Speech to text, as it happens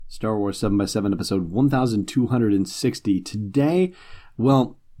Star Wars 7x7, episode 1260. Today,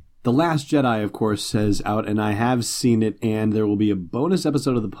 well, The Last Jedi, of course, is out, and I have seen it, and there will be a bonus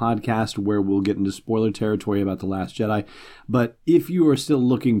episode of the podcast where we'll get into spoiler territory about The Last Jedi. But if you are still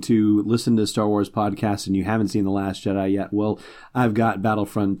looking to listen to Star Wars podcasts and you haven't seen The Last Jedi yet, well, I've got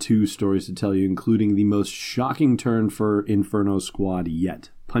Battlefront 2 stories to tell you, including the most shocking turn for Inferno Squad yet.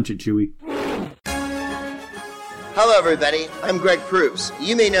 Punch it, Chewie. Hello, everybody. I'm Greg Proops.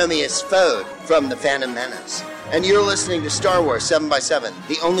 You may know me as Fode from The Phantom Menace. And you're listening to Star Wars 7x7,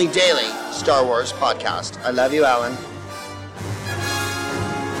 the only daily Star Wars podcast. I love you, Alan.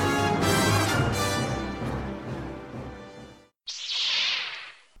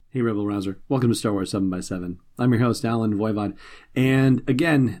 Hey, Rebel Rouser. Welcome to Star Wars 7x7. I'm your host, Alan Voivod. And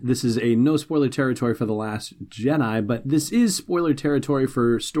again, this is a no spoiler territory for The Last Jedi, but this is spoiler territory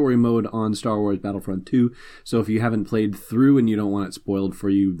for story mode on Star Wars Battlefront 2. So if you haven't played through and you don't want it spoiled for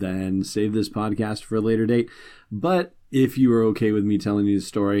you, then save this podcast for a later date. But if you are okay with me telling you the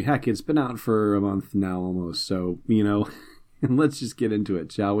story, heck, it's been out for a month now almost. So, let's just get into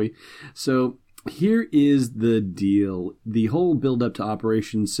it, shall we? So, here is the deal. The whole build-up to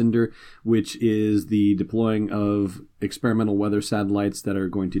Operation Cinder, which is the deploying of experimental weather satellites that are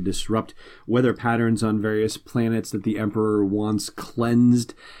going to disrupt weather patterns on various planets that the Emperor wants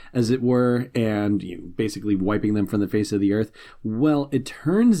cleansed, as it were, and basically wiping them from the face of the Earth. Well, it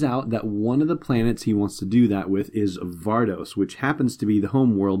turns out that one of the planets he wants to do that with is Vardos, which happens to be the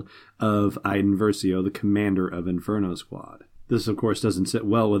homeworld of Iden Versio, the commander of Inferno Squad. This, of course, doesn't sit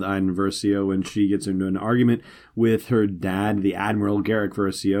well with Iden Versio when she gets into an argument with her dad, the Admiral Garrick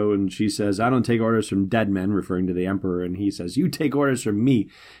Versio, and she says, "I don't take orders from dead men," referring to the Emperor, and he says, "You take orders from me."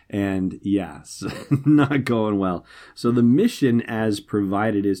 And yes, not going well. So the mission as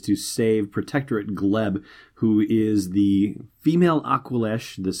provided is to save Protectorate Gleb, who is the female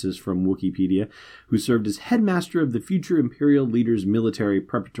Aqualesh, this is from Wikipedia, who served as headmaster of the future Imperial Leaders Military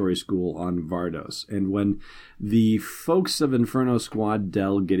Preparatory School on Vardos. And when the folks of Inferno Squad,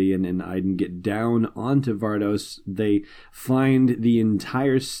 Del, Gideon, and Iden get down onto Vardos, they find the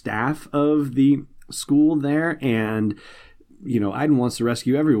entire staff of the school there, and Iden wants to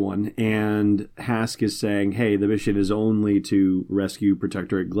rescue everyone, and Hask is saying, hey, the mission is only to rescue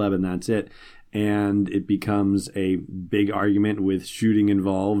Protectorate Gleb, and that's it. And it becomes a big argument with shooting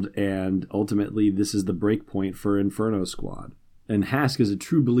involved, and ultimately this is the break point for Inferno Squad. And Hask is a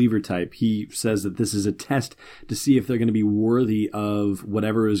true believer type. He says that this is a test to see if they're going to be worthy of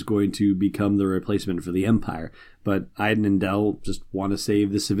whatever is going to become the replacement for the Empire. But Iden and Del just want to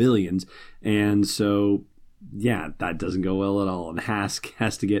save the civilians, and so yeah, that doesn't go well at all. And Hask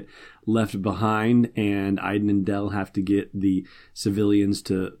has to get left behind, and Iden and Del have to get the civilians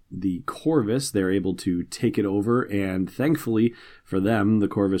to the Corvus. They're able to take it over, and thankfully for them, the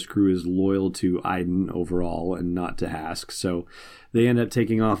Corvus crew is loyal to Iden overall and not to Hask. So they end up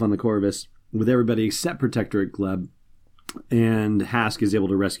taking off on the Corvus with everybody except Protectorate Gleb. And Hask is able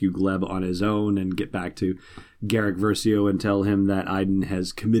to rescue Gleb on his own and get back to Garrick Versio and tell him that Iden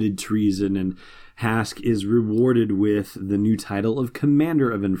has committed treason, and Hask is rewarded with the new title of Commander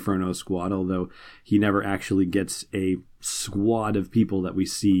of Inferno Squad, although he never actually gets a squad of people that we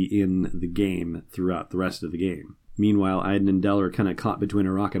see in the game throughout the rest of the game. Meanwhile, Iden and Del are kind of caught between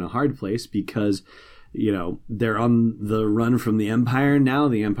a rock and a hard place because they're on the run from the Empire now.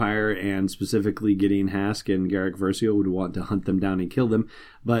 The Empire, and specifically Gideon Hask and Garrick Versio, would want to hunt them down and kill them,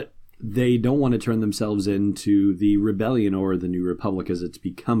 but they don't want to turn themselves into the Rebellion or the New Republic as it's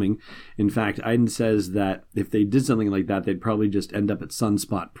becoming. In fact, Iden says that if they did something like that, they'd probably just end up at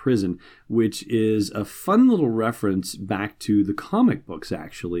Sunspot Prison, which is a fun little reference back to the comic books,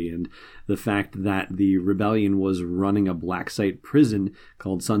 actually, and the fact that the Rebellion was running a black site prison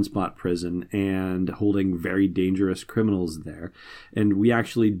called Sunspot Prison and holding very dangerous criminals there. And we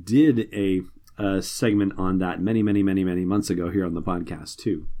actually did a segment on that many months ago here on the podcast,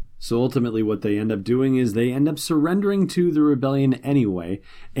 too. So ultimately what they end up doing is they end up surrendering to the Rebellion anyway,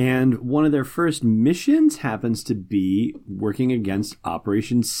 and one of their first missions happens to be working against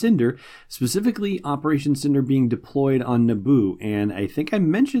Operation Cinder, specifically Operation Cinder being deployed on Naboo. And I think I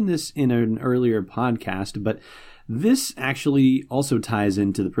mentioned this in an earlier podcast, but this actually also ties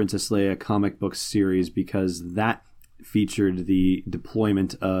into the Princess Leia comic book series because that featured the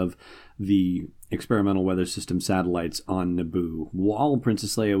deployment of the experimental weather system satellites on Naboo while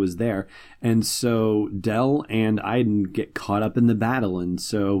Princess Leia was there. And so Del and Iden get caught up in the battle. And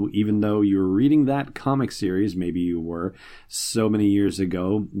so even though you were reading that comic series, maybe you were, so many years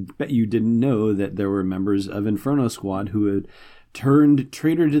ago, bet you didn't know that there were members of Inferno Squad who had turned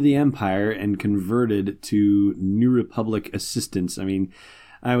traitor to the Empire and converted to New Republic assistance. I mean,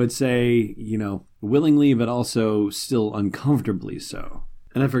 I would say, willingly, but also still uncomfortably so.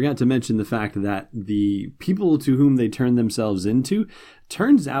 And I forgot to mention the fact that the people to whom they turn themselves into,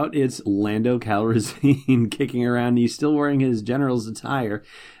 turns out it's Lando Calrissian kicking around. He's still wearing his general's attire.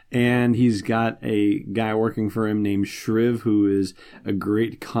 And he's got a guy working for him named Shriv, who is a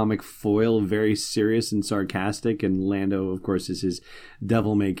great comic foil, very serious and sarcastic. And Lando, of course, is his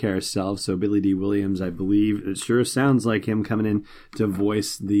devil-may-care self. So Billy D. Williams, I believe, it sure sounds like him coming in to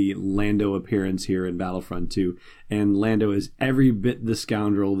voice the Lando appearance here in Battlefront 2. And Lando is every bit the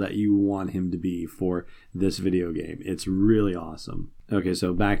scoundrel that you want him to be for this video game. It's really awesome. Okay,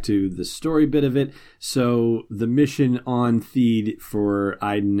 so back to the story bit of it. So the mission on Theed for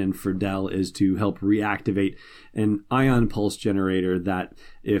Iden and for Del is to help reactivate an ion pulse generator that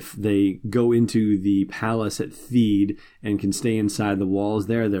if they go into the palace at Theed and can stay inside the walls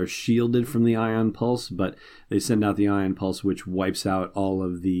there, they're shielded from the ion pulse, but they send out the ion pulse, which wipes out all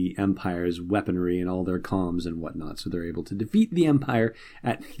of the Empire's weaponry and all their comms and whatnot. So they're able to defeat the Empire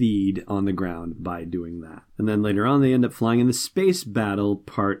at Theed on the ground by doing that. And then later on, they end up flying in the space battle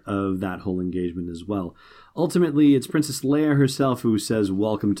part of that whole engagement as well. Ultimately, it's Princess Leia herself who says,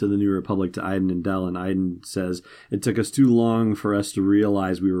 "Welcome to the New Republic" to Iden and Del, and Iden says, "It took us too long for us to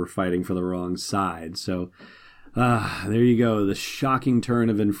realize we were fighting for the wrong side." So, there you go. The shocking turn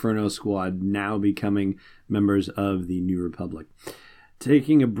of Inferno Squad now becoming members of the New Republic.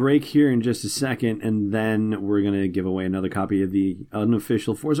 Taking a break here in just a second, and then we're going to give away another copy of the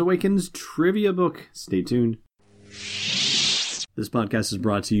unofficial Force Awakens trivia book. Stay tuned. This podcast is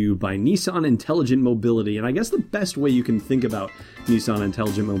brought to you by Nissan Intelligent Mobility, and I guess the best way you can think about Nissan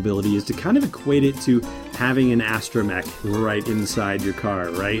Intelligent Mobility is to kind of equate it to having an astromech right inside your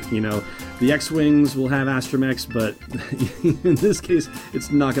car, right? The X-Wings will have astromechs, but in this case,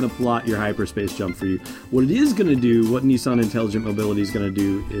 it's not going to plot your hyperspace jump for you. What it is going to do, what Nissan Intelligent Mobility is going to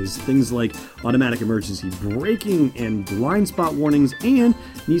do, is things like automatic emergency braking and blind spot warnings, and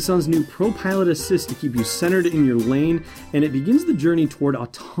Nissan's new ProPilot Assist to keep you centered in your lane, and it begins the journey toward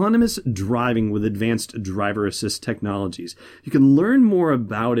autonomous driving with advanced driver assist technologies. You can learn more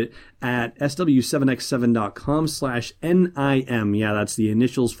about it at sw7x7.com/NIM. Yeah, that's the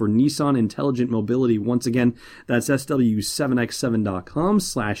initials for Nissan Intelligent Mobility. Once again, that's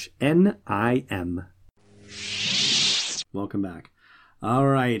sw7x7.com/NIM. Welcome back. All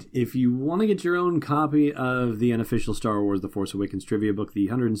right, if you want to get your own copy of the unofficial Star Wars The Force Awakens trivia book, the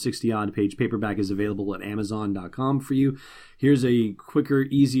 160-odd page paperback is available at Amazon.com for you. Here's a quicker,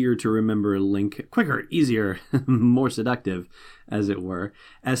 easier to remember link. Quicker, easier, more seductive, as it were.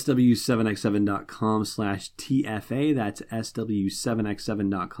 sw7x7.com/TFA. That's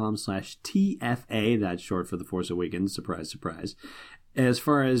sw7x7.com/TFA. That's short for The Force Awakens. Surprise, surprise. As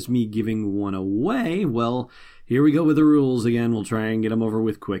far as me giving one away, well, here we go with the rules again. We'll try and get them over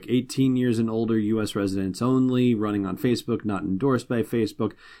with quick. 18 years and older, U.S. residents only, running on Facebook, not endorsed by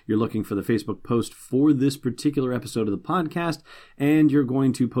Facebook. You're looking for the Facebook post for this particular episode of the podcast, and you're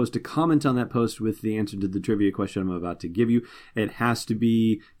going to post a comment on that post with the answer to the trivia question I'm about to give you. It has to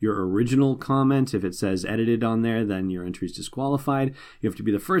be your original comment. If it says edited on there, then your entry is disqualified. You have to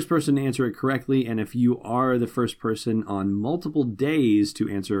be the first person to answer it correctly, and if you are the first person on multiple days to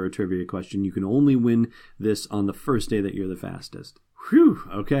answer a trivia question, you can only win this on the first day that you're the fastest. Whew,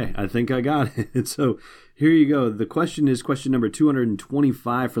 okay, I think I got it. So here you go. The question is question number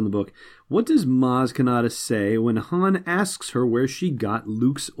 225 from the book. What does Maz Kanata say when Han asks her where she got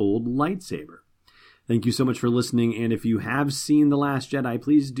Luke's old lightsaber? Thank you so much for listening, and if you have seen The Last Jedi,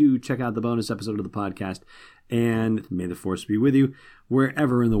 please do check out the bonus episode of the podcast, and may the Force be with you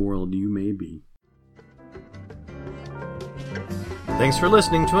wherever in the world you may be. Thanks for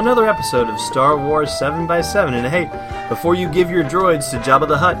listening to another episode of Star Wars 7x7. And hey, before you give your droids to Jabba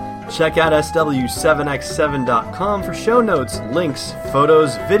the Hutt, check out sw7x7.com for show notes, links,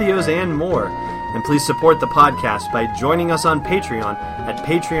 photos, videos, and more. And please support the podcast by joining us on Patreon at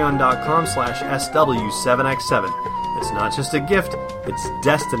patreon.com/sw7x7. It's not just a gift, it's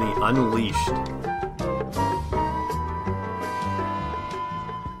destiny unleashed.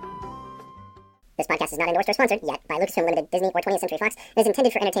 This podcast is not endorsed or sponsored yet by Lucasfilm Limited, Disney, or 20th Century Fox. It is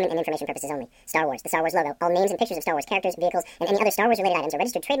intended for entertainment and information purposes only. Star Wars, the Star Wars logo, all names and pictures of Star Wars characters, vehicles, and any other Star Wars-related items are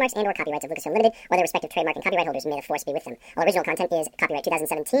registered trademarks and/or copyrights of Lucasfilm Limited or their respective trademark and copyright holders. May the Force be with them. All original content is copyright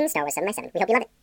 2017, Star Wars 7x7. We hope you love it.